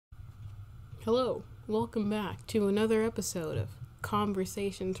Hello, welcome back to another episode of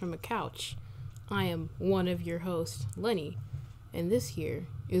Conversations from a Couch. I am one of your hosts, Lenny, and this here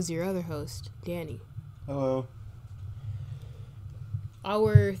is your other host, Danny. Hello.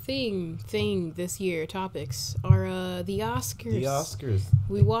 Our thing this year, topics, are the Oscars. The Oscars.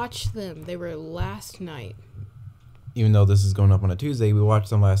 We watched them. They were last night. Even though this is going up on a Tuesday, we watched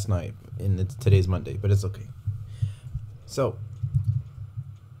them last night, and it's today's Monday, but it's okay. So,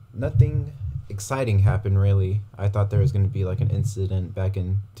 nothing exciting happened, really. I thought there was going to be like an incident back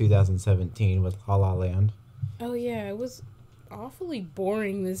in 2017 with La La Land. Oh yeah, it was awfully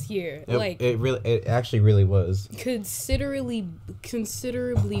boring this year. It actually really was. Considerably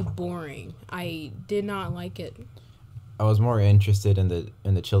boring. I did not like it. I was more interested in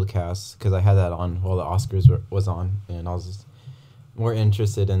the chill cast because I had that on while the Oscars was on, and I was more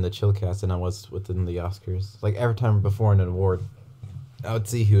interested in the chill cast than I was within the Oscars. Like every time before an award, I would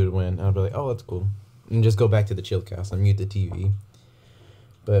see who would win, and I'd be like, oh, that's cool. And just go back to the chill cast and mute the TV.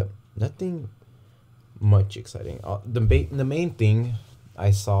 But nothing much exciting. The main thing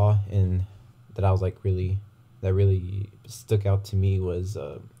I saw and that I was like that really stuck out to me was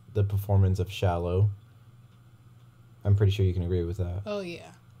the performance of Shallow. I'm pretty sure you can agree with that. Oh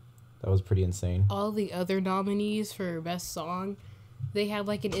yeah. That was pretty insane. All the other nominees for Best Song, they had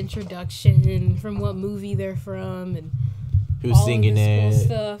like an introduction from what movie they're from and who's singing it. Cool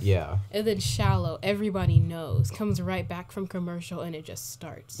stuff. Yeah. And then Shallow, everybody knows, comes right back from commercial and it just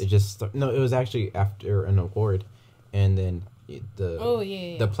starts. No, it was actually after an award, and then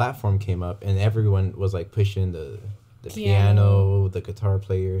the platform came up and everyone was like pushing the piano, the guitar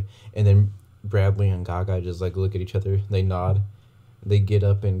player, and then Bradley and Gaga just like look at each other, they nod, they get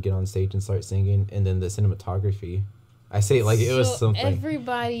up and get on stage and start singing, and then the cinematography. I say it like it was something.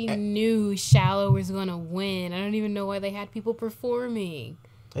 Everybody knew Shallow was gonna win. I don't even know why they had people performing.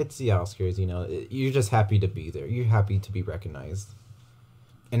 It's the Oscars, you know. You're just happy to be there. You're happy to be recognized.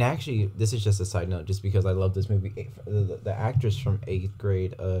 And actually, this is just a side note, just because I love this movie. The actress from 8th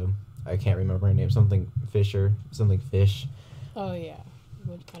grade, I can't remember her name. Something Fish. Oh yeah.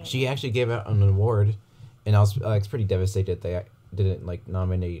 She actually gave out an award, and I was pretty devastated they didn't like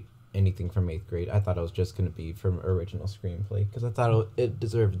nominate anything from 8th grade. I thought it was just going to be from original screenplay because I thought it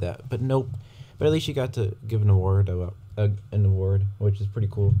deserved that, but nope. But at least she got to give an award, which is pretty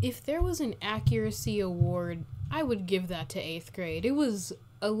cool. If there was an accuracy award, I would give that to 8th grade. It was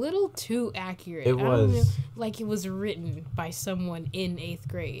a little too accurate. It was like it was written by someone in 8th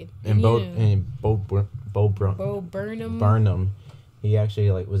grade. And Bo Burnham, he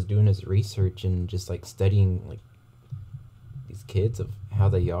actually like was doing his research and just like studying like these kids of how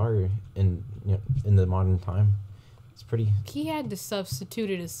they are in the modern time. It's pretty. He had to substitute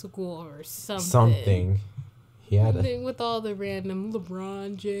at his school or something. Something. He had with all the random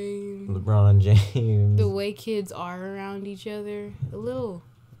LeBron James. The way kids are around each other, a little.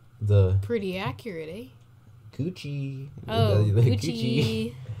 Pretty accurate, eh? Gucci. Oh,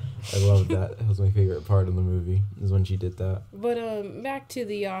 Gucci. I love that. That was my favorite part of the movie, is when she did that. But back to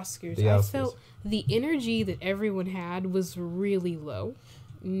the Oscars. I felt the energy that everyone had was really low.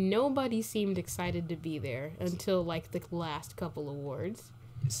 Nobody seemed excited to be there until like the last couple awards.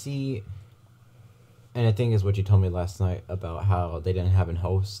 See, and I think is what you told me last night about how they didn't have a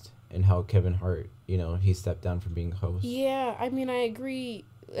host and how Kevin Hart, he stepped down from being host. Yeah, I mean, I agree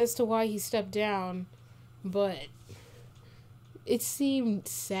as to why he stepped down, but it seemed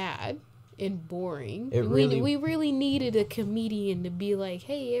sad and boring. We really needed a comedian to be like,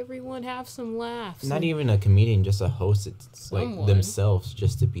 hey, everyone have some laughs. Not even a comedian, just a host. It's like themselves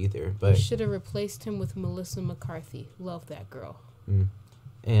just to be there. But should have replaced him with Melissa McCarthy. Love that girl.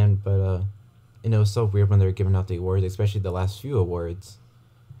 It was so weird when they were giving out the awards, especially the last few awards.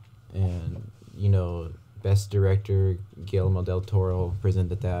 And, Best Director, Guillermo del Toro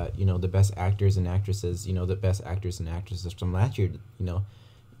presented that. The Best Actors and Actresses, the Best Actors and Actresses from last year,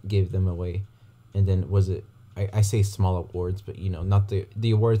 gave them away. And then I say small awards, but, not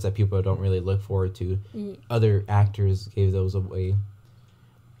the awards that people don't really look forward to. Other actors gave those away.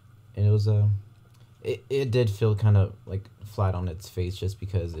 And it was, it did feel kind of, like, flat on its face just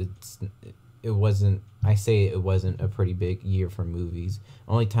because it wasn't a pretty big year for movies.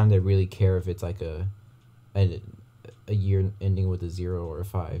 Only time they really care if it's like a year ending with a 0 or a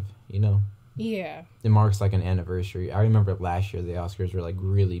 5, Yeah. It marks like an anniversary. I remember last year the Oscars were like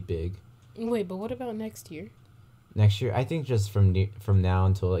really big. Wait, but what about next year? Next year, I think just from now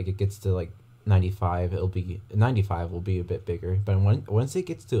until like it gets to like 95 will be a bit bigger. But once it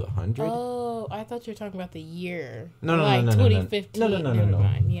gets to 100, Oh, I thought you were talking about the year. No, 2015. No.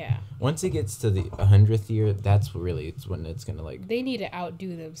 Mind. Yeah. Once it gets to the 100th year, that's really it's when it's gonna like. They need to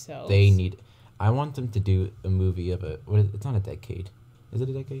outdo themselves. I want them to do a movie of it's not a decade. Is it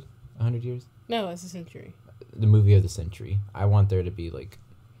a decade? 100 years? No, it's a century. The movie of the century. I want there to be like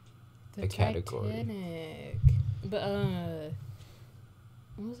the category. Titanic. But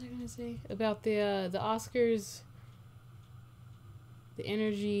what was I gonna say about the Oscars? The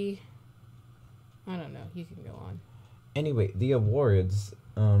energy. I don't know. You can go on. Anyway, the awards.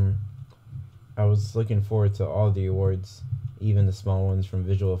 I was looking forward to all the awards, even the small ones from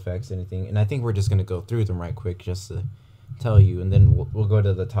visual effects, anything. And I think we're just gonna go through them right quick, just to tell you, and then we'll go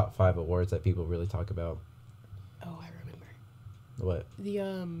to the top 5 awards that people really talk about. Oh, I remember. What?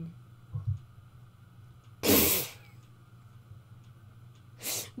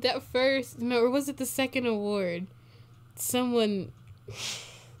 That first, or was it the second award? Someone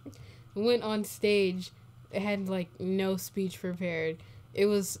went on stage, had like no speech prepared. It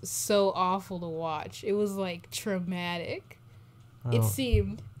was so awful to watch. It was like traumatic. Oh. It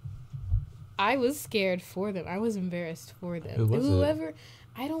seemed. I was scared for them. I was embarrassed for them. Who was it?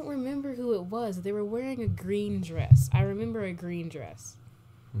 I don't remember who it was. They were wearing a green dress. I remember a green dress.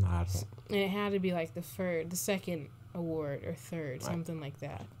 No, I don't. And it had to be like the second award or third, something like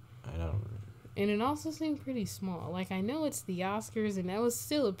that. I don't. And it also seemed pretty small. Like, I know it's the Oscars, and that was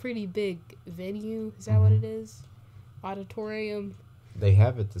still a pretty big venue. Is that what it is? Auditorium. They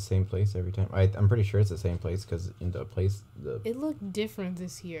have it the same place every time. I'm pretty sure it's the same place because in the place it looked different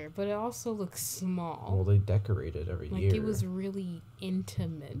this year, but it also looks small. Well, they decorate it every year. Like, it was really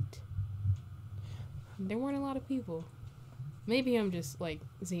intimate. There weren't a lot of people. Maybe I'm just, like,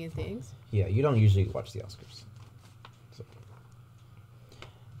 seeing things. Yeah, you don't usually watch the Oscars. So.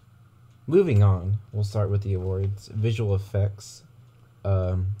 Moving on, we'll start with the awards. Visual effects.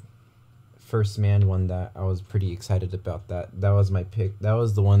 First Man won that. I was pretty excited about that. That was my pick. That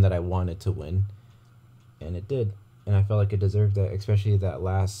was the one that I wanted to win. And it did. And I felt like it deserved that, especially that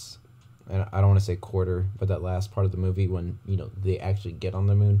last, and I don't want to say quarter, but that last part of the movie when, they actually get on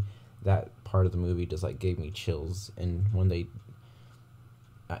the moon. That part of the movie just like gave me chills. And when they,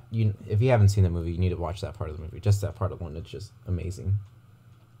 if you haven't seen the movie, you need to watch that part of the movie. Just that part of one, it's just amazing.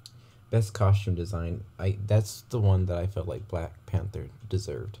 Best costume design. That's the one that I felt like Black Panther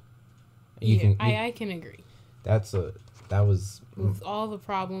deserved. I can agree. That was with all the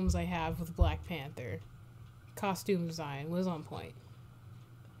problems I have with Black Panther, costume design was on point.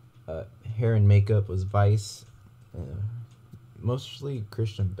 Hair and makeup was Vice, mostly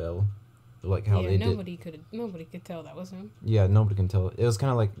Christian Bale, like how they nobody could tell that was him. Yeah, nobody can tell. It was kind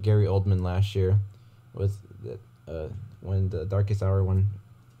of like Gary Oldman last year, with when the Darkest Hour won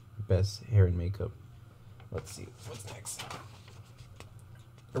best hair and makeup. Let's see what's next.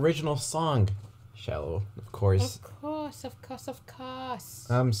 Original song, Shallow, of course. Of course.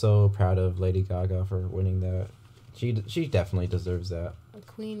 I'm so proud of Lady Gaga for winning that. She definitely deserves that.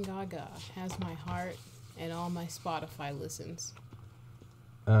 Queen Gaga has my heart and all my Spotify listens.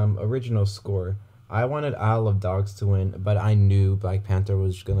 Original score. I wanted Isle of Dogs to win, but I knew Black Panther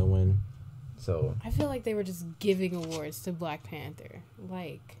was gonna win. So I feel like they were just giving awards to Black Panther.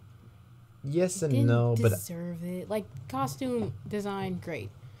 Like, yes and no, but deserve it. Like, costume design, great.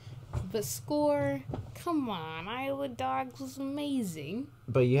 But score, come on, Isle of Dogs was amazing.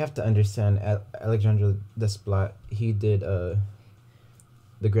 But you have to understand, Alexandre Desplat, he did the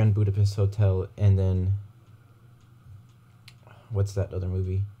Grand Budapest Hotel, and then what's that other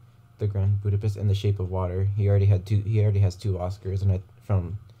movie? The Grand Budapest and The Shape of Water. He already has 2 Oscars, and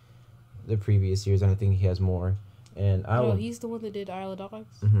from the previous years, and I think he has more. And he's the one that did Isle of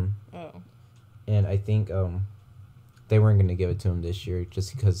Dogs. Mm-hmm. Oh, and I think they weren't going to give it to him this year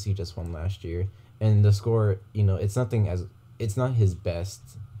just because he just won last year. And the score, it's not his best,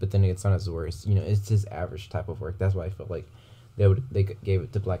 but then it's not his worst. It's his average type of work. That's why I felt like they gave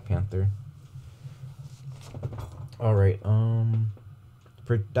it to Black Panther. All right.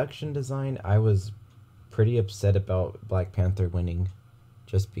 Production design, I was pretty upset about Black Panther winning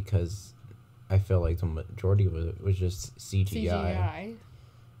just because I felt like the majority was just CGI.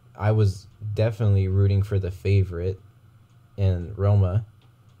 I was definitely rooting for the favorite in Roma,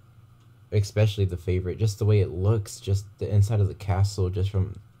 especially the favorite, just the way it looks, just the inside of the castle, just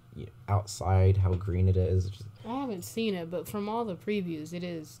from outside, how green it is. I haven't seen it, but from all the previews, it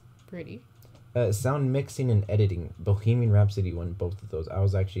is pretty. Sound mixing and editing, Bohemian Rhapsody won both of those. I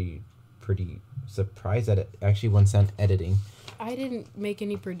was actually pretty surprised that it actually won sound editing. I didn't make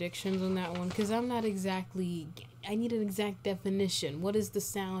any predictions on that one because I'm not exactly... I need an exact definition. What is the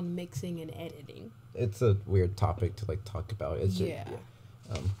sound mixing and editing? It's a weird topic to talk about. It's just,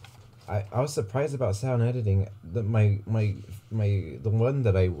 I was surprised about sound editing. The one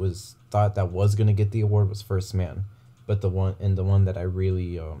that I thought that was gonna get the award was First Man, but the one that I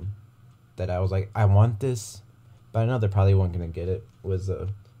really that I was like, I want this, but I know they probably weren't gonna get it, was a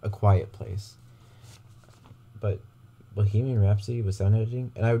Quiet Place. But Bohemian Rhapsody was sound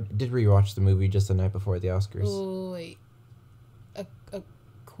editing, and I did rewatch the movie just the night before the Oscars. Oh wait, a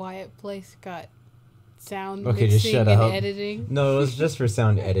Quiet Place got sound okay, mixing just shut and up. editing. No, it was just for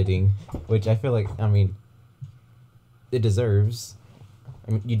sound editing, which I feel like, I mean, it deserves.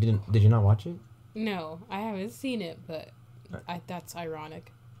 I mean, did you not watch it? No, I haven't seen it, but that's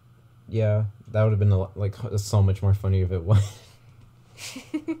ironic. Yeah, that would have been so much more funny if it was.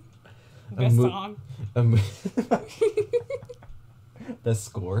 Best song. Best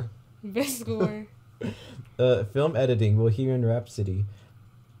score. Best score. Film editing, Bohemian Rhapsody.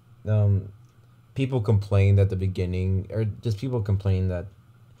 People complained at the beginning, or just people complained that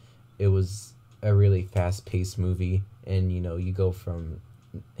it was a really fast-paced movie, and you go from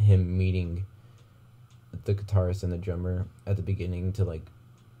him meeting the guitarist and the drummer at the beginning to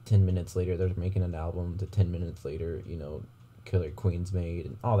 10 minutes later they're making an album, to 10 minutes later Killer Queen's made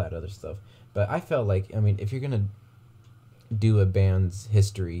and all that other stuff. But I felt like, I mean, if you're gonna do a band's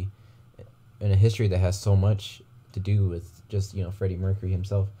history, and a history that has so much to do with just Freddie Mercury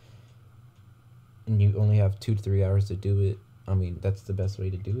himself, and you only have 2 to 3 hours to do it, I mean, that's the best way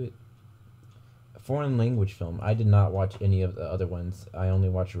to do it. A foreign language film, I did not watch any of the other ones. I only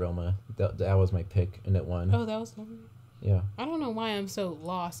watched Roma. That was my pick, and it won. Oh, that was lovely. Yeah. I don't know why I'm so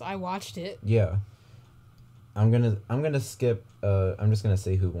lost. I watched it. Yeah. I'm gonna skip. I'm just gonna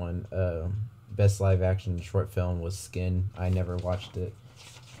say who won. Best live action short film was Skin. I never watched it.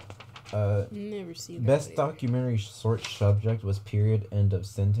 Never seen that. Best documentary short subject was Period End of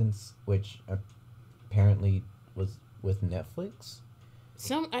Sentence, which apparently was with Netflix.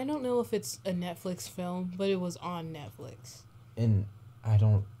 I don't know if it's a Netflix film, but it was on Netflix. And I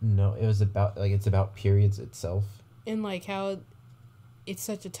don't know. It was about it's about periods itself. And how it's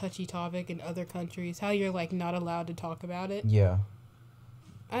such a touchy topic in other countries, how you're not allowed to talk about it. Yeah.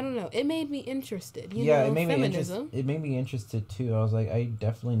 I don't know. It made me interested. It made feminism. It made me interested too. I was like, I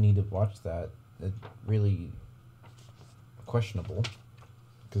definitely need to watch that. It's really questionable,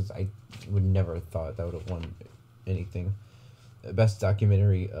 because I would never have thought that would have won anything. Best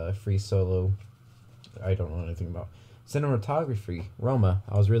documentary, Free Solo. I don't know anything about. Cinematography, Roma.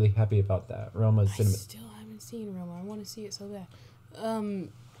 I was really happy about that. Roma. I still haven't seen Roma. I want to see it so bad.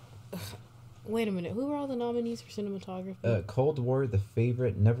 Wait a minute. Who were all the nominees for cinematography? Cold War, The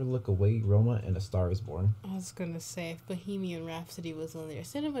Favorite, Never Look Away, Roma, and A Star Is Born. I was gonna say if Bohemian Rhapsody was on there.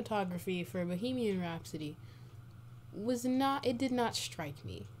 Cinematography for Bohemian Rhapsody it did not strike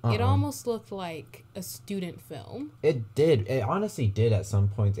me. It almost looked like a student film. It did. It honestly did at some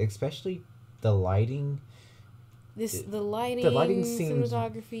points, especially the lighting. The lighting seems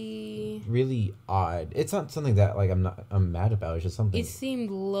cinematography really odd. It's not something that I'm mad about. It's just something. It seemed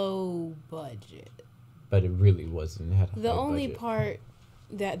low budget, but it really wasn't. It had the only budget. Part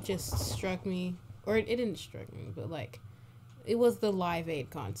that just struck me, or it didn't struck me, but it was the Live Aid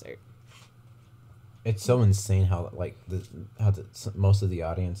concert. It's so insane how most of the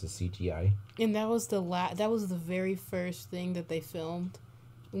audience is CGI. And that was the very first thing that they filmed.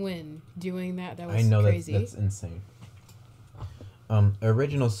 When doing that was crazy. I know that's insane.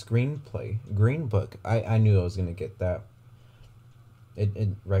 Original screenplay, Green Book. I knew I was gonna get that. It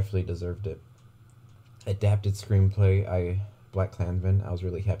rightfully deserved it. Adapted screenplay, Black Klansman. I was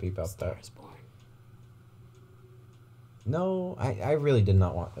really happy about Star that. Is Born. No, I really did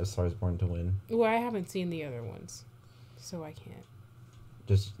not want A Star Is Born to win. Well, I haven't seen the other ones, so I can't.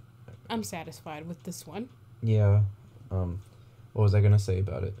 I'm satisfied with this one. Yeah. What was I gonna say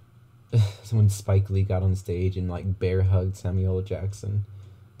about it? When Spike Lee got on stage and bear hugged Samuel L. Jackson.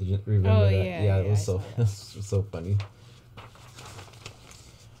 Did you remember that? Yeah, it was so funny.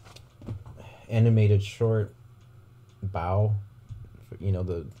 Animated short, Bow.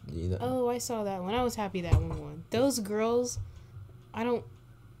 Oh, I saw that one. I was happy that one won. Those girls, I don't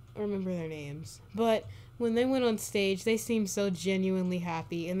remember their names, but when they went on stage, they seemed so genuinely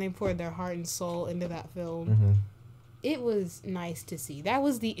happy, and they poured their heart and soul into that film. Mm-hmm. It was nice to see. That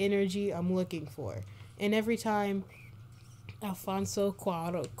was the energy I'm looking for. And every time Alfonso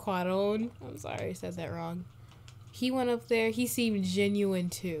Cuarón, I'm sorry, I said that wrong. He went up there, he seemed genuine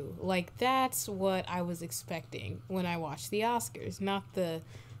too. That's what I was expecting when I watched the Oscars. Not the,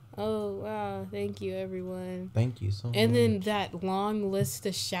 oh, wow, thank you, everyone. Thank you so much. And then that long list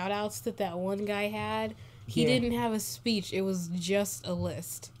of shout-outs that one guy had, he didn't have a speech. It was just a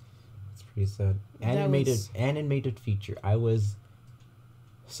list. Pretty sad. Animated feature. I was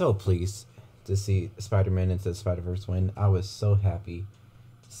so pleased to see Spider-Man Into the Spider-Verse win. I was so happy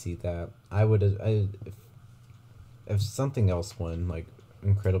to see that. I would have, if something else won, like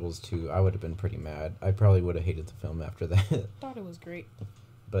Incredibles 2, I would have been pretty mad. I probably would have hated the film after that. Thought it was great,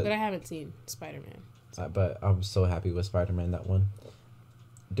 but I haven't seen Spider-Man. So. But I was so happy with Spider-Man that one.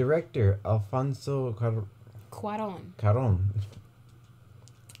 Director Alfonso Cuarón.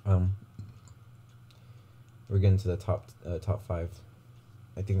 We're getting to the top five.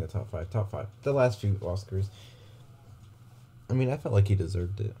 I think the top five. The last few Oscars. I mean, I felt like he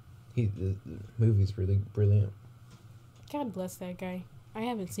deserved it. The movie's really brilliant. God bless that guy. I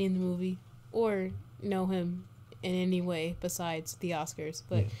haven't seen the movie or know him in any way besides the Oscars,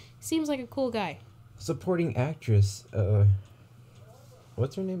 but he seems like a cool guy. Supporting actress,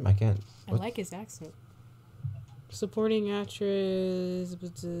 what's her name? I like his accent. Supporting actress...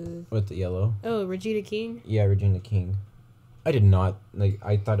 With the yellow? Oh, Regina King? Yeah, Regina King. I did not,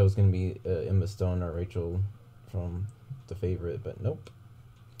 I thought it was going to be Emma Stone or Rachel from The Favorite, but nope.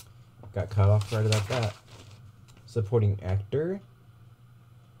 Got cut off right about that. Supporting actor,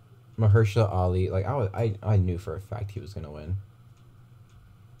 Mahershala Ali. I knew for a fact he was going to win.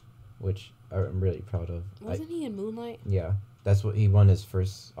 Which I'm really proud of. Wasn't he in Moonlight? Yeah. That's what he won his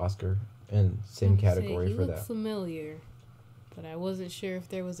first Oscar in same category for that. He looked familiar, but I wasn't sure if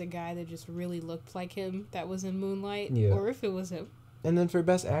there was a guy that just really looked like him that was in Moonlight, or if it was him. And then for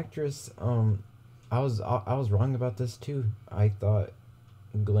Best Actress, I was wrong about this too. I thought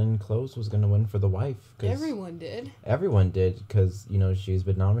Glenn Close was gonna win for The Wife. Everyone did. Everyone did, because she's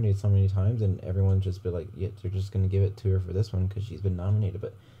been nominated so many times, and everyone just be like, yeah, they're just gonna give it to her for this one because she's been nominated,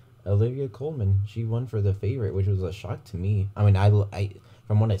 but. Olivia Colman, she won for The Favorite, which was a shock to me. I mean, I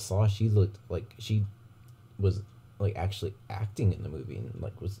from what I saw, she looked like she was actually acting in the movie, and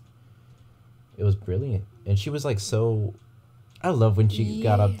it was brilliant. And she was so. I love when she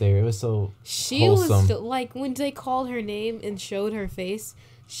got up there. It was so wholesome. Was when they called her name and showed her face,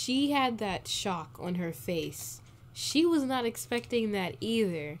 she had that shock on her face. She was not expecting that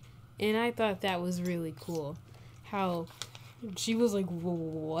either, and I thought that was really cool. How. She was like,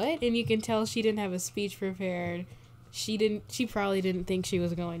 what? And you can tell she didn't have a speech prepared. She probably didn't think she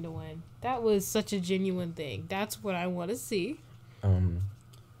was going to win. That was such a genuine thing. That's what I want to see.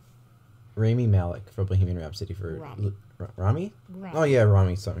 Rami Malek for Bohemian Rhapsody for... Rami? Rami? Oh, yeah,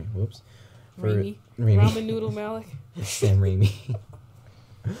 Rami. Sorry. Whoops. Rami. Ramen Noodle Malek. Sam Raimi.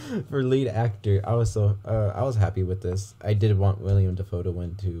 For lead actor, I was happy with this. I did want William Dafoe to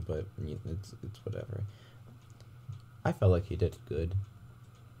win too, but it's whatever. I felt like he did good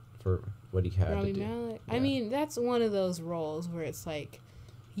for what he had to do. Malek. Yeah. I mean, that's one of those roles where it's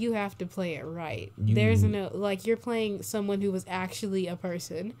you have to play it right. There's no, you're playing someone who was actually a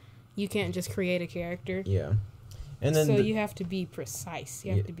person. You can't just create a character. Yeah. And then you have to be precise.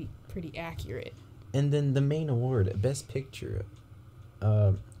 You have to be pretty accurate. And then the main award, Best Picture,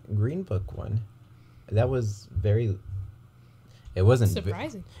 Green Book won. That was it wasn't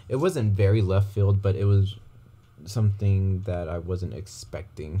surprising. It wasn't very left field, but it was something that I wasn't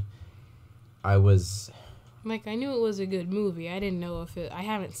expecting. I knew it was a good movie. I didn't know I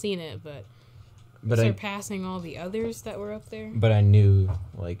haven't seen it, but surpassing all the others that were up there. But I knew,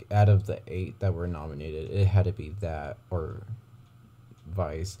 out of the 8 that were nominated, it had to be that or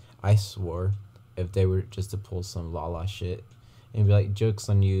Vice. I swore if they were just to pull some La La shit and be like, joke's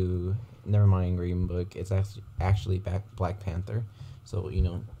on you, never mind Green Book, it's actually Black Panther. So,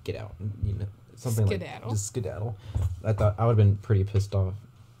 get out, something skedaddle. Just skedaddle. I thought I would have been pretty pissed off.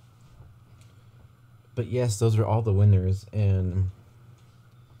 But yes, those are all the winners, and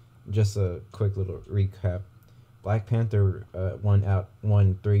just a quick little recap. Black Panther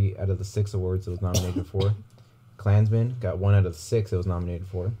won 3 out of the 6 awards it was nominated for. Klansman got 1 out of 6 it was nominated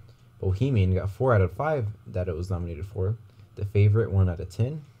for. Bohemian got 4 out of 5 that it was nominated for. The Favorite 1 out of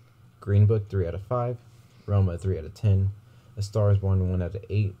 10. Green Book 3 out of 5. Roma 3 out of 10. A Star is Born 1 out of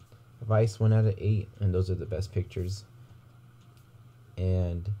 8. Vice 1 out of 8, and those are the best pictures.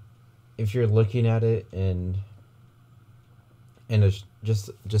 And if you're looking at it and it's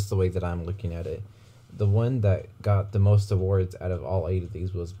just the way that I'm looking at it, the one that got the most awards out of all 8 of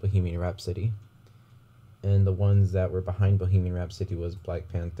these was Bohemian Rhapsody, and the ones that were behind Bohemian Rhapsody was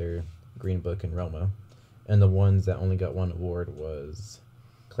Black Panther, Green Book, and Roma, and the ones that only got 1 award was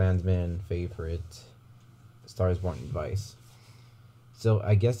Klansman, Favorite, Stars Born, and Vice. So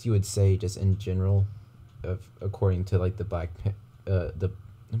I guess you would say, just in general, according to the Black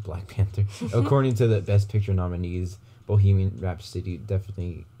Panther, according to the Best Picture nominees, Bohemian Rhapsody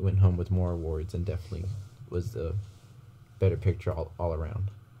definitely went home with more awards and definitely was the better picture all around.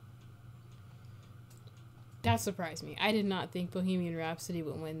 That surprised me. I did not think Bohemian Rhapsody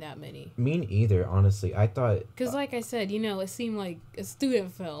would win that many. Me neither, honestly. I thought... Because like I said, it seemed like a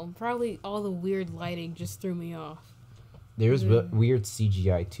student film. Probably all the weird lighting just threw me off. There's weird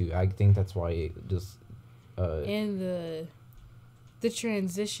CGI, too. I think that's why it just... and the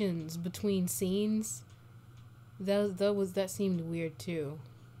transitions between scenes, that seemed weird, too.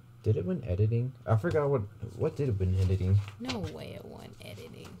 Did it win editing? I forgot what did it win editing. No way it won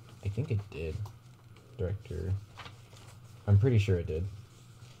editing. I think it did. Director. I'm pretty sure it did.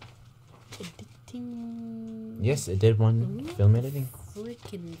 Editing. Yes, it did win film editing.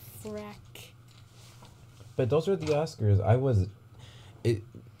 Frickin' frack. But those are the Oscars.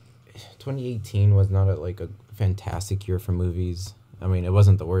 2018 was not a fantastic year for movies. I mean, it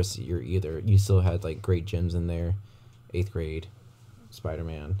wasn't the worst year either. You still had great gems in there. 8th Grade,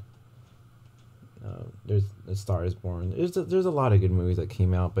 Spider-Man. There's A Star Is Born. There's a lot of good movies that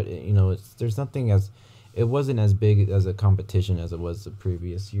came out, but there's nothing it wasn't as big as a competition as it was the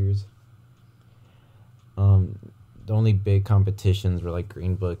previous years. The only big competitions were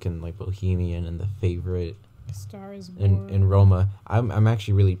Green Book and Bohemian and The Favorite. Star Is Born. And Roma. I'm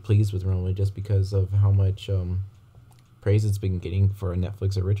actually really pleased with Roma just because of how much praise it's been getting for a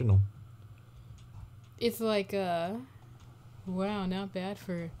Netflix original. It's wow, not bad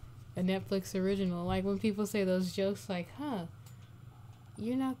for a Netflix original. When people say those jokes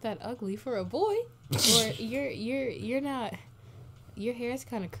you're not that ugly for a boy, or you're not, your hair's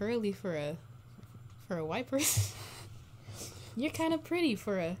kind of curly for a white person. You're kind of pretty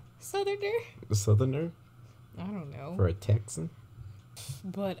for a southerner. A southerner? I don't know. For a Texan?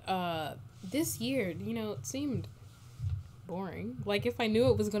 But this year, it seemed boring. If I knew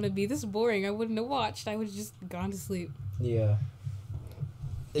it was going to be this boring, I wouldn't have watched. I would have just gone to sleep. Yeah.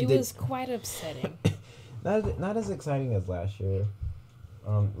 It was quite upsetting. Not as exciting as last year.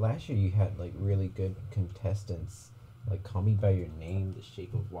 Last year you had really good contestants, Call Me by Your Name, The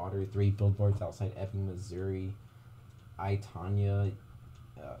Shape of Water, 3 Billboards Outside Ebbing, Missouri, I, Tonya.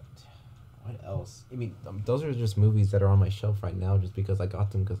 What else? I mean, those are just movies that are on my shelf right now just because I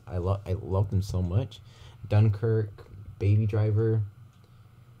got them because I love them so much. Dunkirk, Baby Driver.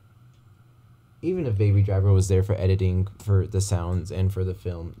 Even if Baby Driver was there for editing, for the sounds, and for the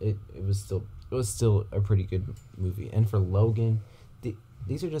film, it was still a pretty good movie. And for Logan,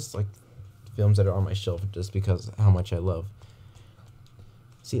 these are just films that are on my shelf just because of how much I love.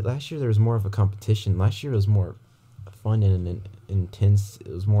 See, last year there was more of a competition. Last year was more fun and intense.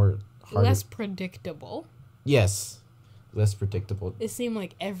 It was more harder. Less predictable. Yes. Less predictable. It seemed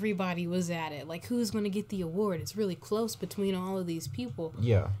like everybody was at it. Who's going to get the award? It's really close between all of these people.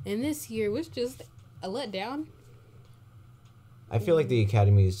 Yeah. And this year was just a letdown. I feel like the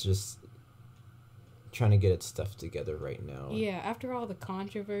Academy is just trying to get its stuff together right now. Yeah, after all the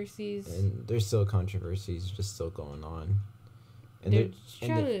controversies. And there's still controversies just still going on. And they're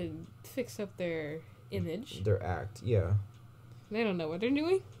trying to fix up their image. Their act, yeah. They don't know what they're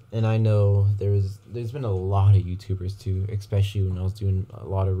doing. And I know there's been a lot of YouTubers too, especially when I was doing a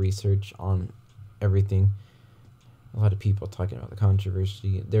lot of research on everything. A lot of people talking about the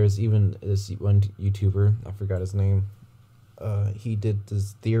controversy. There's even this one YouTuber, I forgot his name. He did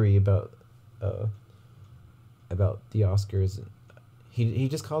this theory about the Oscars. He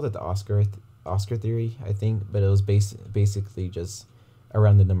just called it the Oscar theory, I think, but it was basically just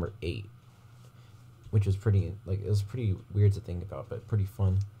around the number 8, which was pretty it was pretty weird to think about, but pretty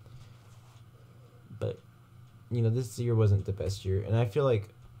fun. But this year wasn't the best year, and I feel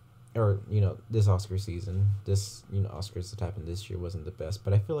this Oscar season, Oscars that happened this year wasn't the best,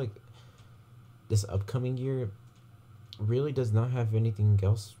 but I feel like this upcoming year really does not have anything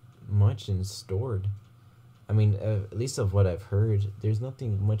else much in stored. I mean, at least of what I've heard, there's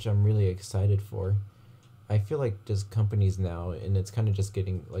nothing much I'm really excited for. I feel like just companies now, and it's kind of just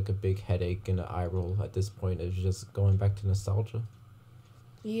getting a big headache and an eye roll at this point, is just going back to nostalgia.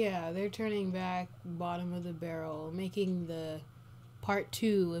 Yeah, they're turning back bottom of the barrel, making the part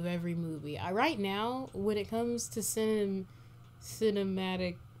 2 of every movie. Right now, when it comes to cinematic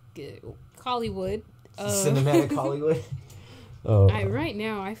Hollywood... cinematic Hollywood? Right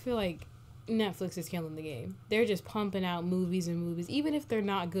now, I feel like Netflix is killing the game. They're just pumping out movies and movies. Even if they're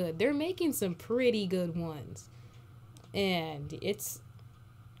not good, they're making some pretty good ones. And it's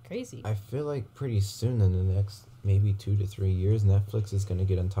crazy. I feel like pretty soon, in the next maybe 2 to 3 years, Netflix is going to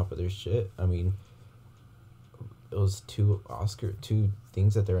get on top of their shit. I mean, it was 2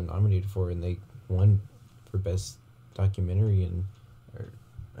 things that they were nominated for, and they won for Best Documentary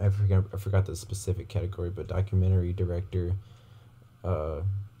I forgot the specific category, but documentary, director, and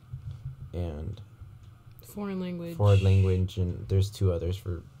foreign language, and there's 2 others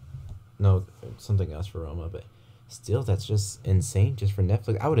for no, something else for Roma, but still, that's just insane just for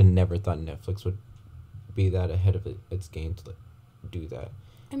Netflix. I would have never thought Netflix would be that ahead of its game to do that.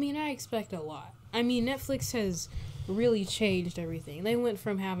 I mean, I expect a lot. I mean, Netflix has really changed everything. They went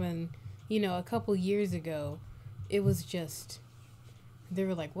from having, a couple years ago, it was just, they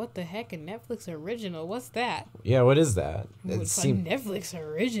were like, what the heck, a Netflix original? What's that? Yeah, what is that? Netflix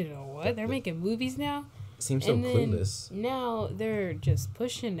original? What? They're making movies now? Seems so clueless. Now they're just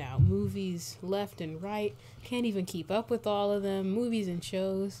pushing out movies left and right. Can't even keep up with all of them, movies and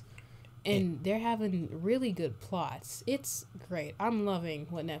shows. And they're having really good plots. It's great. I'm loving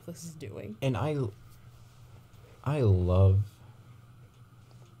what Netflix is doing. And I love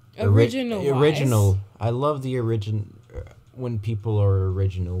original. I love the origin when people are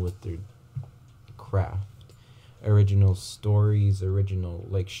original with their craft. Original stories, original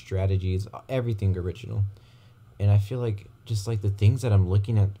strategies, everything original. And I feel like just the things that I'm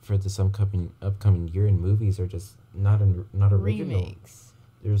looking at for this upcoming year in movies are just not original. Remakes.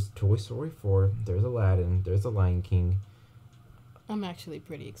 There's Toy Story 4, there's Aladdin, there's The Lion King. I'm actually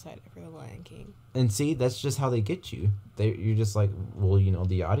pretty excited for The Lion King. And see, that's just how they get you. You're just like, well,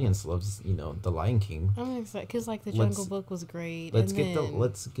 the audience loves, The Lion King. I'm excited because The Jungle Book was great. Let's get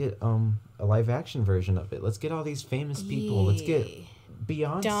a live action version of it. Let's get all these famous people. Let's get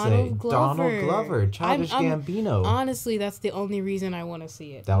Beyonce, Donald Glover, Childish Gambino. Honestly, that's the only reason I want to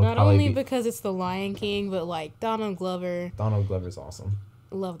see it. Not only because it's The Lion King, but Donald Glover. Donald Glover's awesome.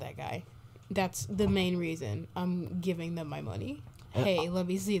 Love that guy. That's the main reason I'm giving them my money. Hey, let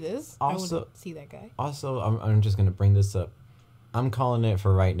me see this. Also, I want to see that guy. Also, I'm just going to bring this up. I'm calling it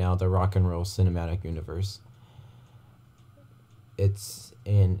for right now the Rock and Roll Cinematic Universe. It's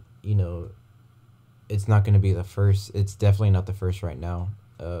not going to be the first. It's definitely not the first right now.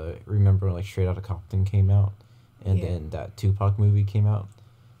 Remember, Straight Outta Compton came out, and then that Tupac movie came out.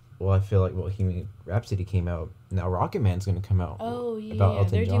 Well, I feel like Bohemian Rhapsody came out. Now Rocket Man's going to come out. Oh, yeah. About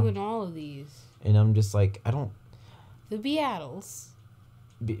Elton They're John. doing all of these. And I'm just like, I don't... The Beatles.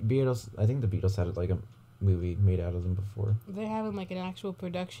 Beatles... I think the Beatles had a movie made out of them before. They're having an actual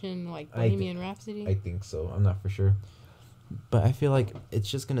production Bohemian Rhapsody? I think so. I'm not for sure. But I feel like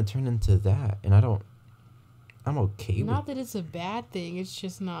it's just going to turn into that. And I'm okay with... Not that it's a bad thing. It's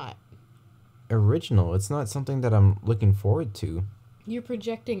just not... original. It's not something that I'm looking forward to. You're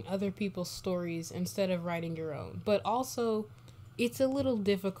projecting other people's stories instead of writing your own. But also, it's a little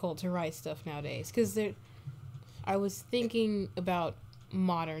difficult to write stuff nowadays. Because I was thinking about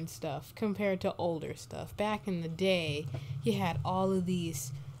modern stuff compared to older stuff. Back in the day, you had all of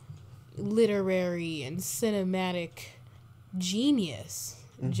these literary and cinematic genius.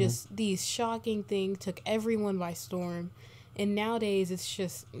 Mm-hmm. Just these shocking things took everyone by storm. And nowadays, it's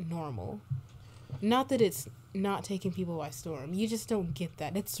just normal. Not that it's not taking people by storm. You just don't get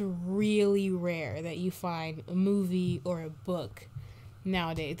that. It's really rare that you find a movie or a book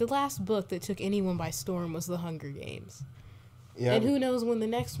nowadays. The last book that took anyone by storm was The Hunger Games. Yeah. And who knows when the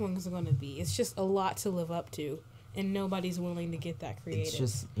next one's going to be. It's just a lot to live up to, and nobody's willing to get that creative. It's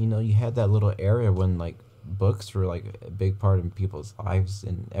just, you had that little era when, books were, a big part of people's lives,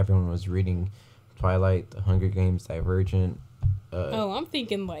 and everyone was reading Twilight, The Hunger Games, Divergent. I'm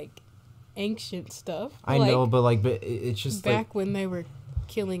thinking, ancient stuff. I know, but it's just back when they were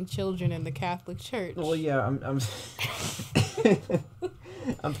killing children in the Catholic Church. Well, yeah, I'm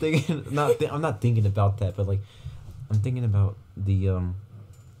I'm thinking I'm not thinking about that, but I'm thinking about the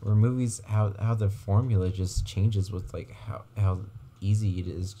where movies how the formula just changes with how easy it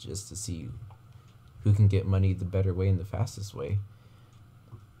is just to see who can get money the better way and the fastest way.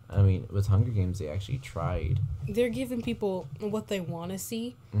 I mean, with Hunger Games, they actually tried. They're giving people what they want to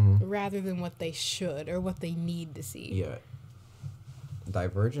see rather than what they should or what they need to see. Yeah.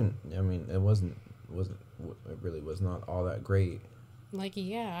 Divergent, I mean, it really was not all that great.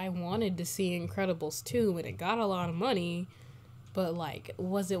 I wanted to see Incredibles 2 and it got a lot of money, but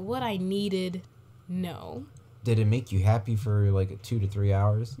was it what I needed? No. Did it make you happy for 2 to 3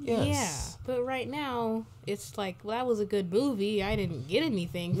 hours? Yes. Yeah, but right now it's that was a good movie. I didn't get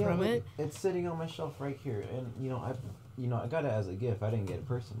anything from it. It's sitting on my shelf right here, and I got it as a gift. I didn't get it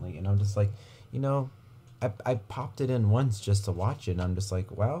personally, and I'm just I popped it in once just to watch it, and I'm just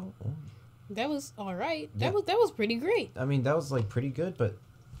wow. That was all right. That was pretty great. I mean, that was pretty good, but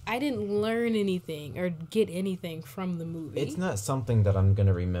I didn't learn anything or get anything from the movie. It's not something that I'm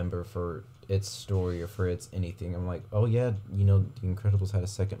gonna remember for its story or for its anything. I'm oh yeah, The Incredibles had a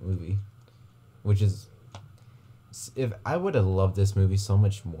second movie, which is, if I would have loved this movie so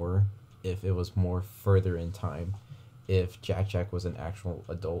much more if it was more further in time, if Jack was an actual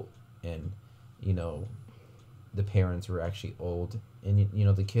adult and the parents were actually old, and you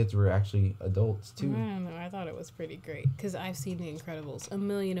know the kids were actually adults too. I don't know. I thought it was pretty great because I've seen The Incredibles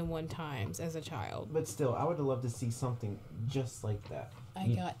 1,000,001 times as a child. But still, I would have loved to see something just like that. I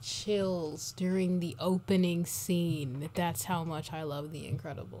got chills during the opening scene. That's how much I love The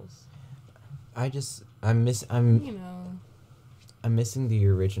Incredibles. I'm missing the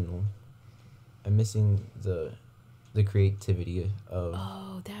original. I'm missing the creativity of...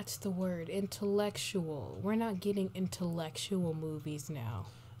 Oh, that's the word. Intellectual. We're not getting intellectual movies now.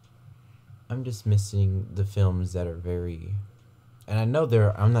 I'm just missing the films that are very... And I know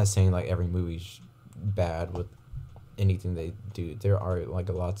I'm not saying like every movie's bad with anything they do. There are like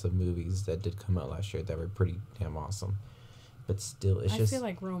lots of movies that did come out last year that were pretty damn awesome. But still, I feel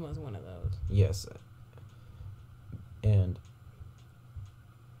like Roma's one of those. Yes. And...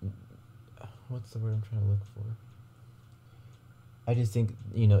 What's the word I'm trying to look for? I just think,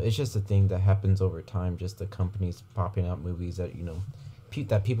 it's just a thing that happens over time, just the companies popping out movies that,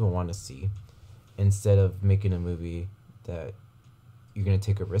 that people want to see, instead of making a movie that you're going to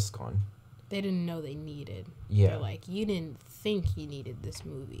take a risk on. They didn't know they needed. Yeah. They're like, you didn't think you needed this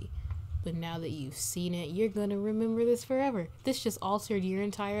movie, but now that you've seen it, you're going to remember this forever. This just altered your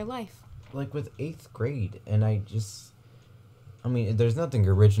entire life. Like with 8th grade, and there's nothing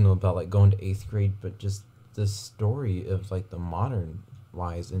original about, like, going to 8th grade, but just the story of, like, the modern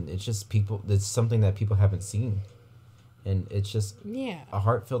wise, and it's just it's something that people haven't seen, and it's just a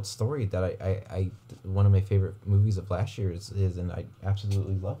heartfelt story that I one of my favorite movies of last year is, and I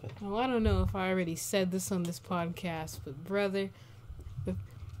absolutely love it. Well, I don't know if I already said this on this podcast, but brother,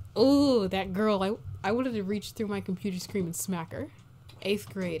 that girl, I wanted to reach through my computer screen and smack her.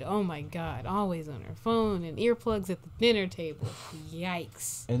 8th grade, oh my god, always on her phone and earplugs at the dinner table.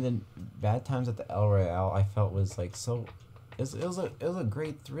 Yikes. And then Bad Times at the El Royale, I felt was like so... It was a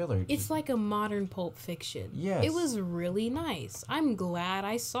great thriller. It's like a modern Pulp Fiction. Yes. It was really nice. I'm glad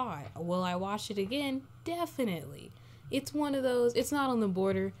I saw it. Will I watch it again? Definitely. It's one of those, it's not on the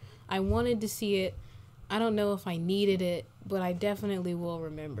border. I wanted to see it. I don't know if I needed it, but I definitely will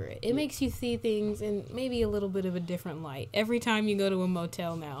remember it. It makes you see things in maybe a little bit of a different light. Every time you go to a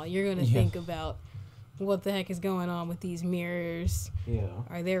motel now, you're going to think about what the heck is going on with these mirrors. Yeah.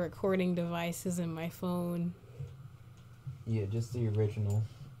 Are there recording devices in my phone? Yeah, just the original.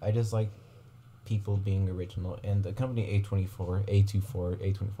 I just like people being original. And the company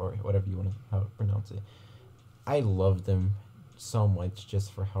A24, whatever you want to pronounce it, I love them so much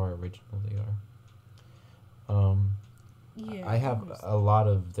just for how original they are. I have a lot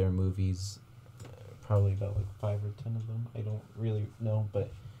of their movies, probably about like 5 or 10 of them. I don't really know,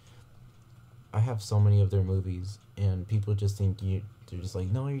 but I have so many of their movies, and people just think they're just like,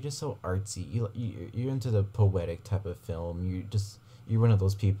 no, you're just so artsy. You're into the poetic type of film. You're one of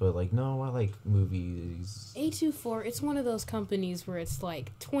those people like, no, I like movies. A24, it's one of those companies where it's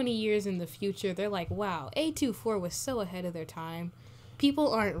like 20 years in the future. They're like, wow, A24 was so ahead of their time.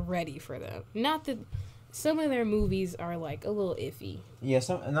 People aren't ready for them. Not that... Some of their movies are, like, a little iffy. Yeah,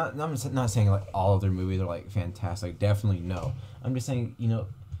 I'm not saying, like, all of their movies are, like, fantastic. Definitely no. I'm just saying,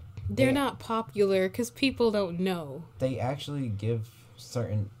 They're not popular because people don't know. They actually give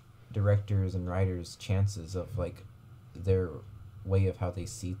certain directors and writers chances of, like, their way of how they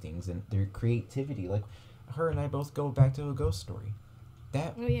see things and their creativity. Like, her and I both go back to A Ghost Story.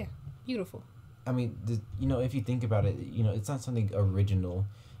 Oh, yeah. Beautiful. I mean, if you think about it, it's not something original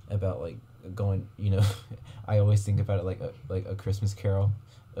about, like, going, I always think about it like a Christmas Carol,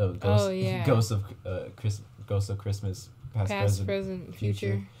 Ghosts of Christmas, past, present,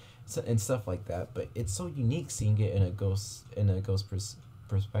 future, so, and stuff like that. But it's so unique seeing it in a ghost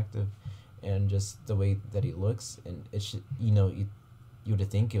perspective, and just the way that he looks, and it's you would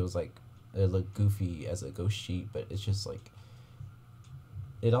think it was like it looked goofy as a ghost sheet, but it's just like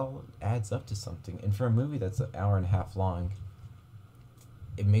it all adds up to something. And for a movie that's an hour and a half long,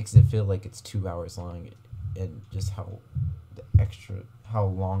 it makes it feel like it's 2 hours long, and just how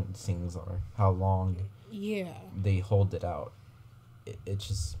long things are, how long they hold it out. It's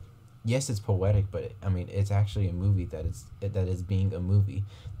just, yes, it's poetic, but it's actually a movie that is being a movie.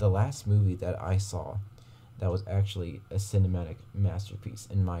 The last movie that I saw that was actually a cinematic masterpiece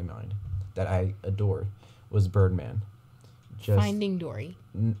in my mind that I adore was Birdman. Finding Dory.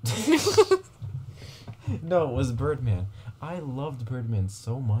 No, it was Birdman. I loved Birdman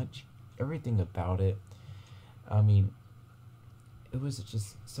so much. Everything about it. It was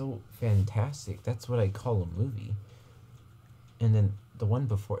just so fantastic. That's what I call a movie. And then the one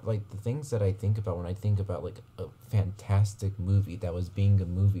before, like, the things that I think about when I think about, like, a fantastic movie that was being a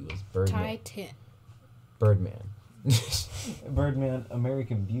movie was Birdman. Birdman. Birdman,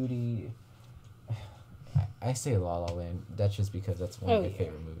 American Beauty. I say La La Land. That's just because that's one of my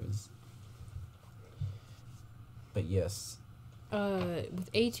favorite movies. But yes.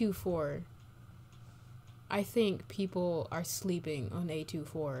 With A24, I think people are sleeping on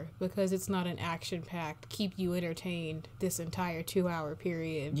A24 because it's not an action-packed, keep you entertained this entire 2-hour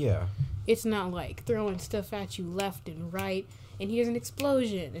period. Yeah. It's not like throwing stuff at you left and right, and here's an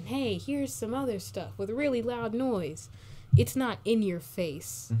explosion, and hey, here's some other stuff with really loud noise. It's not in your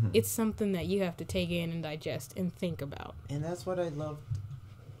face. Mm-hmm. It's something that you have to take in and digest and think about. And that's what I love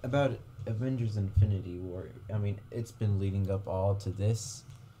about Avengers Infinity War. I mean, it's been leading up all to this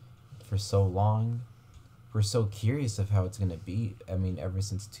for so long. We're so curious of how it's going to be. I mean, ever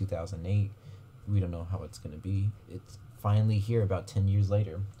since 2008, we don't know how it's going to be. It's finally here about 10 years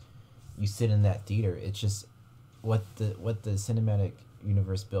later. You sit in that theater, it's just what the cinematic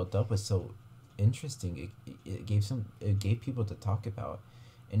universe built up was so interesting. It gave people to talk about.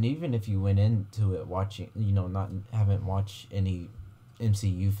 And even if you went into it watching, haven't watched any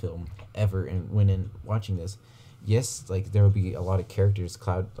MCU film ever and went in watching this, yes, like there would be a lot of characters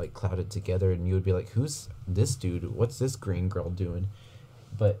clouded together, and you would be like, who's this dude? What's this green girl doing?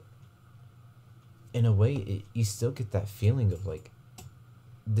 But in a way, you still get that feeling of like,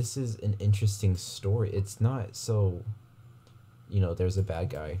 this is an interesting story. It's not so, there's a bad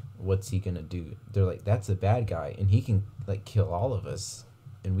guy. What's he gonna do? They're like, that's a bad guy, and he can like kill all of us,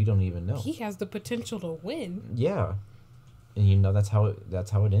 and we don't even know. He has the potential to win. Yeah, and that's how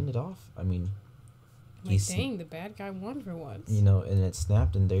it ended off. I mean, dang, the bad guy won for once. And it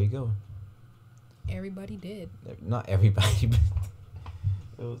snapped, and there you go. Everybody did. Not everybody, but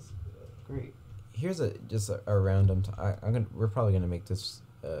it was great. Here's a random. We're probably gonna make this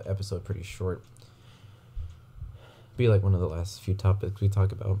episode pretty short. Be like one of the last few topics we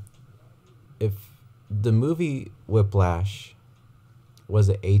talk about. If the movie Whiplash was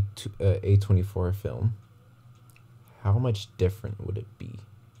an A24 film, how much different would it be?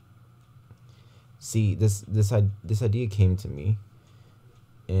 See, this idea came to me,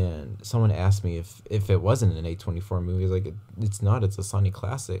 and someone asked me if it wasn't an A24 movie. It's like, it's not. It's a Sony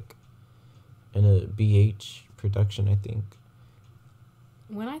classic, and a BH production, I think.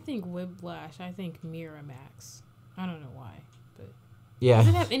 When I think Whiplash, I think Miramax. I don't know why, but yeah. Does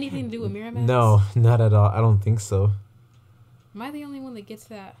it have anything to do with Miramax? No, not at all. I don't think so. Am I the only one that gets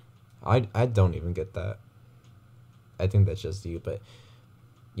that? I don't even get that. I think that's just you, but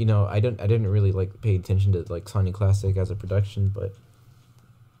I didn't really like pay attention to like Sony Classic as a production, but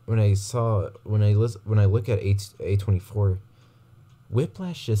when I look at A24,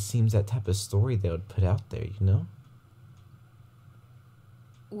 Whiplash just seems that type of story they would put out there,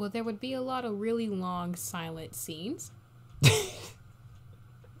 Well, there would be a lot of really long silent scenes.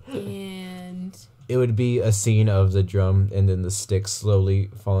 And it would be a scene of the drum and then the stick slowly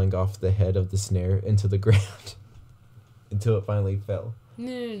falling off the head of the snare into the ground until it finally fell.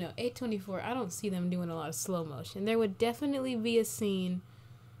 No. A24, I don't see them doing a lot of slow motion. There would definitely be a scene.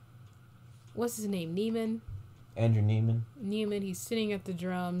 What's his name? Neiman? Andrew Neiman. Neiman, he's sitting at the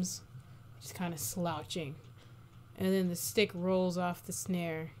drums, just kind of slouching. And then the stick rolls off the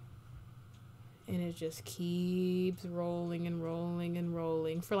snare. And it just keeps rolling and rolling and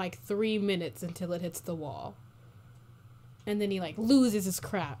rolling for like 3 minutes until it hits the wall. And then he like loses his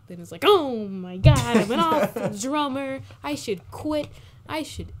crap. And it's like, oh my God, I'm an awful drummer. I should quit. I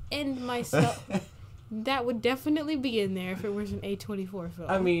should end myself. That would definitely be in there if it was an A24 film.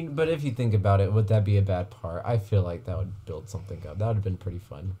 I mean, but if you think about it, would that be a bad part? I feel like that would build something up. That would have been pretty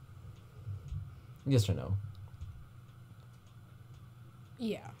fun. Yes or no?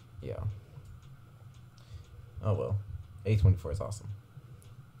 Yeah. Yeah. Oh well. A24 is awesome.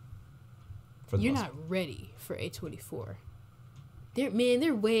 You're not ready for A24.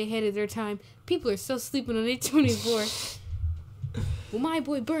 They're way ahead of their time. People are still sleeping on A24. Well, my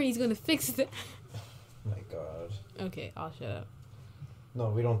boy Bernie's gonna fix it. My God. Okay, I'll shut up. No,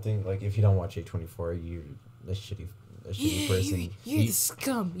 we don't think, like, if you don't watch A24, you're a shitty person. You're the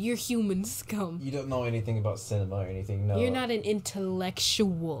scum. You're human scum. You don't know anything about cinema or anything, no. You're not an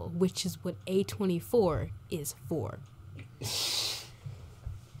intellectual, which is what A24 is for.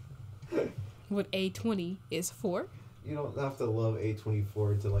 What A20 is for. You don't have to love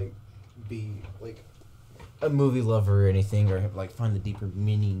A24 to, like, be, like, a movie lover or anything, or, like, find the deeper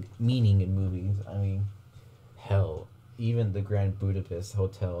meaning in movies. I mean, hell, even the Grand Budapest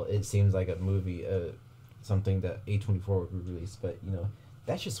Hotel, it seems like a movie, something that A24 would release, but,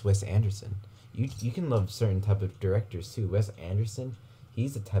 that's just Wes Anderson. You can love certain type of directors, too. Wes Anderson,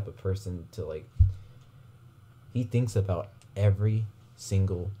 he's the type of person to, like, he thinks about every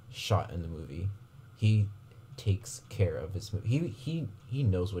single shot in the movie. He takes care of his movie. He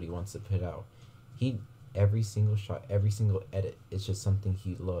knows what he wants to put out. every single shot, every single edit. It's just something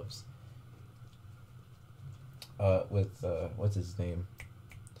he loves. With what's his name?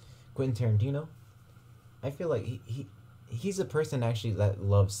 Quentin Tarantino. I feel like he's a person actually that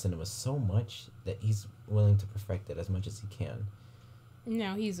loves cinema so much that he's willing to perfect it as much as he can.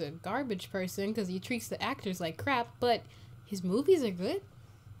 Now, he's a garbage person because he treats the actors like crap, but his movies are good.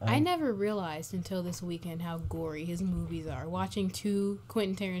 I never realized until this weekend how gory his movies are. Watching 2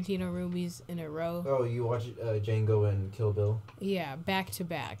 Quentin Tarantino movies in a row. Oh, you watched Django and Kill Bill? Yeah, back to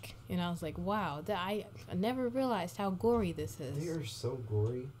back. And I was like, wow, I never realized how gory this is. They are so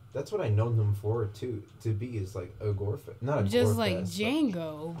gory. That's what I know them for, too. To be is like a gore fest. Not a just gore like fest,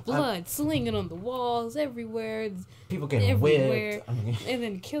 Django. Blood slinging on the walls everywhere. People getting whipped. And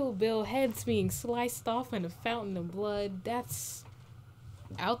then Kill Bill, heads being sliced off in a fountain of blood. That's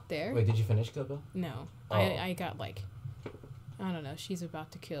out there. Wait, did you finish Kill Bill? No. Oh. I got like, I don't know, she's about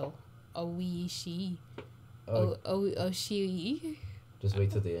to kill she. She. Just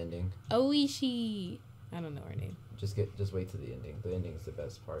wait till the ending. She. I don't know her name. Just wait till the ending. The ending is the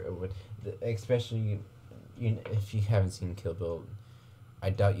best part. Especially, if you haven't seen Kill Bill, I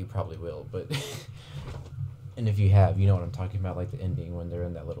doubt you probably will. But and if you have, you know what I'm talking about. Like the ending when they're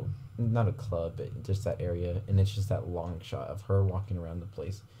in that little, not a club, but just that area, and it's just that long shot of her walking around the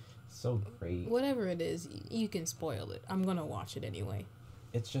place. So great. Whatever it is, you can spoil it. I'm gonna watch it anyway.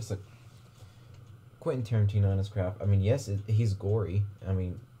 It's just a Quentin Tarantino on his craft. I mean, yes, he's gory. I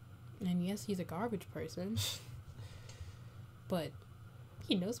mean, and yes, he's a garbage person. But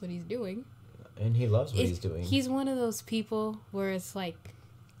he knows what he's doing. And he loves what he's doing. He's one of those people where it's like,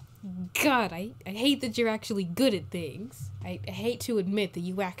 God, I hate that you're actually good at things. I hate to admit that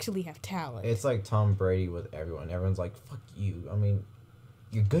you actually have talent. It's like Tom Brady with everyone. Everyone's like, fuck you. I mean,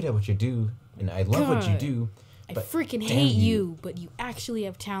 you're good at what you do, and I love what you do. I freaking hate you, but you actually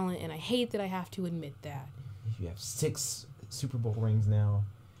have talent, and I hate that I have to admit that. If you have 6 Super Bowl rings now,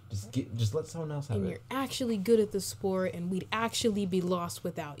 just let someone else have it. And you're actually good at the sport, and we'd actually be lost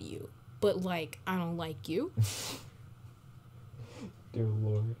without you. But, like, I don't like you. Dear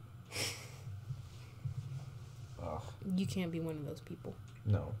Lord. Ugh. You can't be one of those people.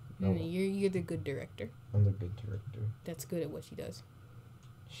 No. You're the good director. I'm the good director. That's good at what she does.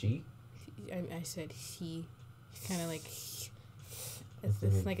 She? I said she. Kind of like...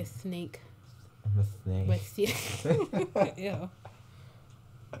 It's like a snake. I'm a snake. But yeah.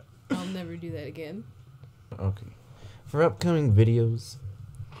 I'll never do that again. Okay. For upcoming videos,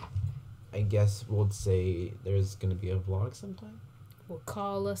 I guess we'll say there's going to be a vlog sometime. Well,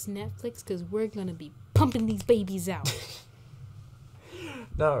 call us Netflix because we're going to be pumping these babies out.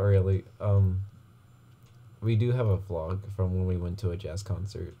 Not really. We do have a vlog from when we went to a jazz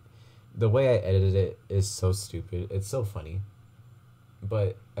concert. The way I edited it is so stupid. It's so funny.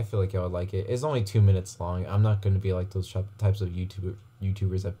 But I feel like y'all would like it. It's only 2 minutes long. I'm not going to be like those types of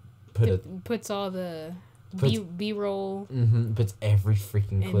YouTubers that puts all the B-roll. Puts every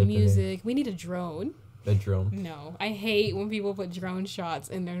freaking clip and music. We need a drone. A drone? No, I hate when people put drone shots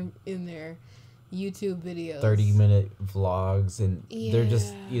in their YouTube videos. 30-minute vlogs, and they're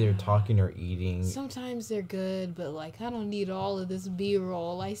just either talking or eating. Sometimes they're good, but like I don't need all of this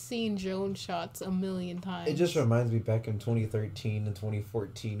B-roll. I've seen drone shots a million times. It just reminds me back in 2013 and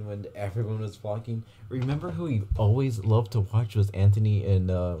 2014 when everyone was vlogging. Remember who we always loved to watch was Anthony and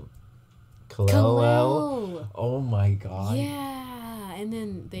Kalel. Oh my god. Yeah, and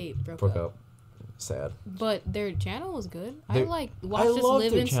then they broke up. Sad. But their channel was good. I watch Just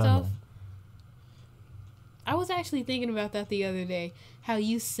Live and stuff. I was actually thinking about that the other day. How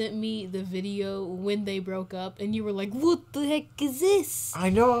you sent me the video when they broke up, and you were like, "What the heck is this?" I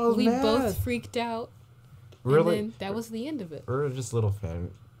know. I was mad. Both freaked out. Really? And then that was the end of it. We're just little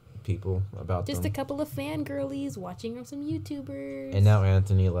fan people about just them. A couple of fangirlies watching on some YouTubers. And now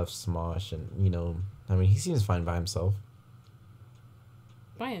Anthony left Smosh, and he seems fine by himself.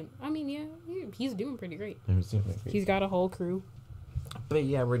 By him, I mean, yeah, he's doing pretty great. He's got a whole crew. But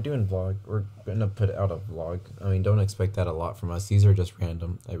yeah, we're doing vlog. We're gonna put out a vlog. I mean, don't expect that a lot from us. These are just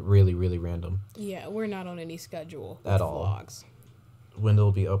random, like really, really random. Yeah, we're not on any schedule at all. Vlogs. When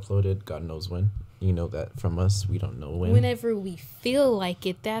they'll be uploaded, God knows when. You know that from us. We don't know when. Whenever we feel like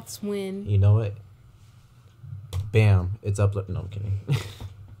it, that's when. You know what? Bam! It's uploaded. No, I'm kidding.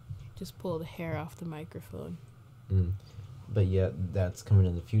 Just pull the hair off the microphone. But yeah, that's coming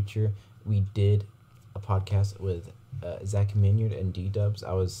in the future. We did a podcast with Zach Minyard and D-Dubs.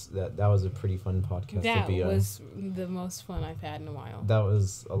 That was a pretty fun podcast to be on. That was the most fun I've had in a while. That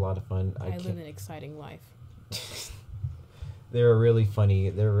was a lot of fun. I live an exciting life. They were really funny.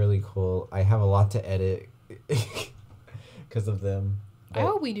 They're really cool. I have a lot to edit because of them. I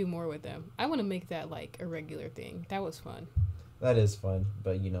hope we do more with them. I want to make that like a regular thing. That was fun. That is fun,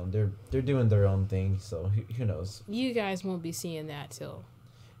 but you know they're doing their own thing, so who knows? You guys won't be seeing that till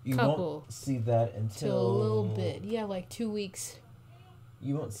you won't see that until a little bit. Yeah, like 2 weeks.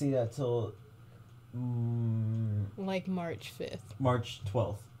 You won't see that till like March 5th. March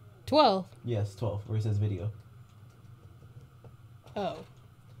 12th. 12th? Yes, 12th, where it says video. Oh.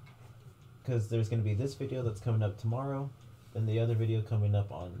 Because there's going to be this video that's coming up tomorrow, and the other video coming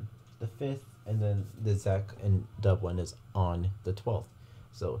up on the 5th, and then the Zach and Dub one is on the 12th.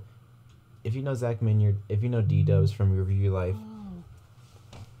 So, if you know Zach Minyard, if you know D-Dubs from Review Life,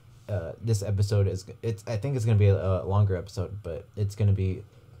 this episode I think it's going to be a longer episode, but it's going to be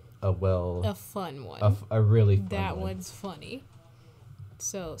a fun one. A really fun that one. One's funny.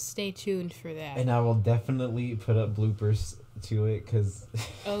 So, stay tuned for that. And I will definitely put up bloopers to it, because...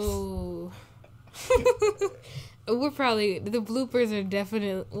 Oh... the bloopers are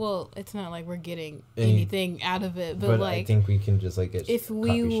definitely, well, it's not like we're getting anything out of it, but like, I think we can just like get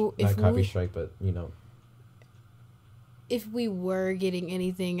copy strike, but you know, if we were getting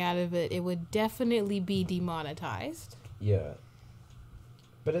anything out of it, it would definitely be demonetized. Yeah,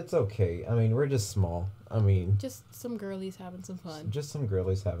 but it's okay. I mean, we're just small. I mean, just some girlies having some fun. Just some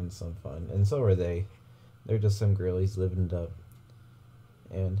girlies having some fun, and so are they. They're just some girlies living it up,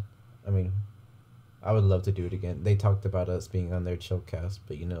 and I mean, I would love to do it again. They talked about us being on their Chillcast,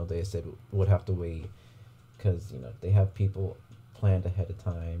 but, you know, they said we'd have to wait because, you know, they have people planned ahead of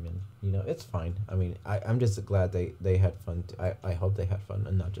time, and, you know, it's fine. I mean, I'm just glad they had fun. I hope they had fun.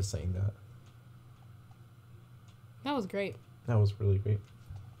 I'm not just saying that. That was great. That was really great.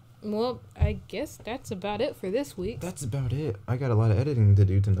 Well, I guess that's about it for this week. That's about it. I got a lot of editing to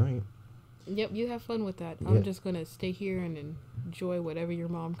do tonight. Yep, you have fun with that. Yeah. I'm just going to stay here and enjoy whatever your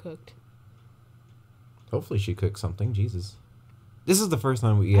mom cooked. Hopefully she cooked something. Jesus. This is the first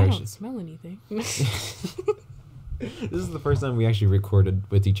time I don't smell anything. This is the first time we actually recorded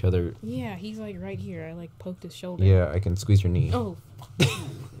with each other. Yeah, he's like right here. I like poked his shoulder. Yeah, I can squeeze your knee. Oh.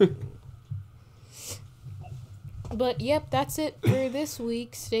 But yep, that's it for this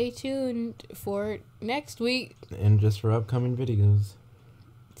week. Stay tuned for next week. And just for upcoming videos.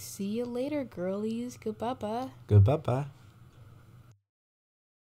 See you later, girlies. Goodbye-bye. Goodbye-bye.